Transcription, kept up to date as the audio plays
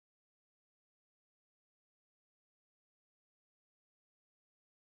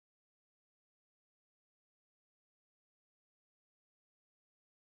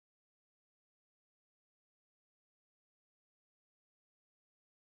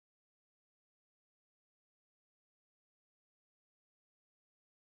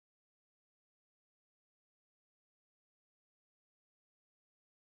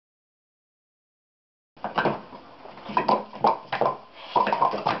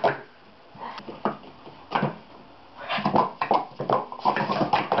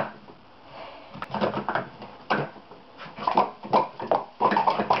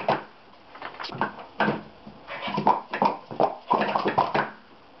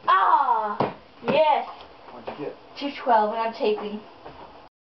12 and I'm taping.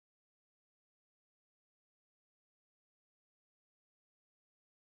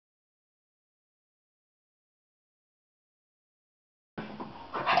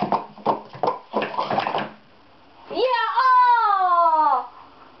 Yeah, oh!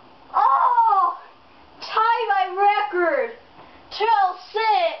 Oh! Tie my record! 12:06!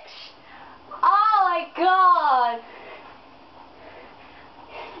 Oh my god!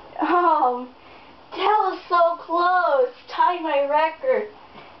 Oh, that was so close! Tie my record!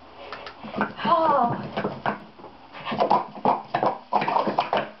 Oh.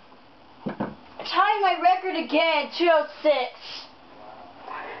 Tie my record again, 2:06.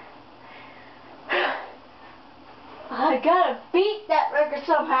 I gotta beat that record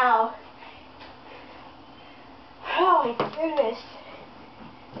somehow. Oh my goodness.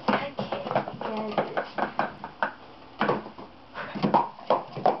 I can't stand this.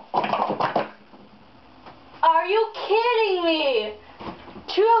 Are you kidding me?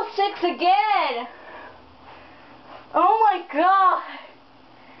 2:06 again. Oh my god.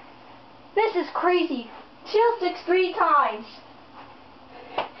 This is crazy. 2:06 3 times.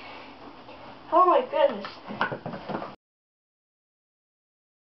 Oh my goodness.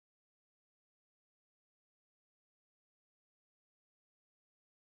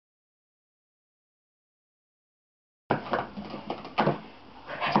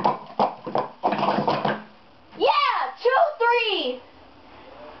 Yeah! 2:03!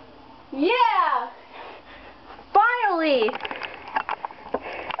 Yeah! Finally!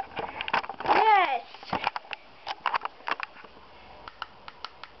 Yes!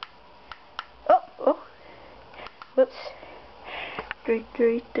 Oh. Whoops.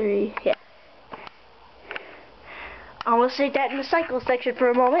 333. Yeah. I'm gonna save that in the cycle section for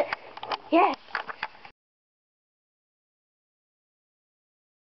a moment. Yes!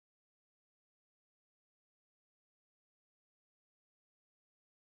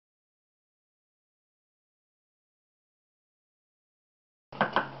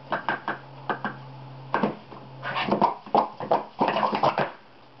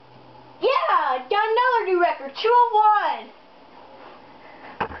 Yeah! Got another new record! 2:01!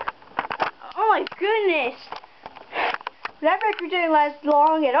 Oh my goodness! That record didn't last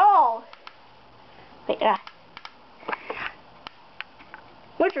long at all. Wait,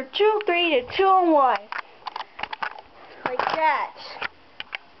 went from 2:03 to 2:01. Like that.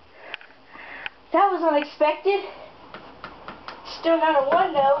 That was unexpected. Still not a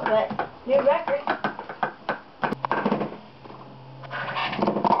 1 though, but new record.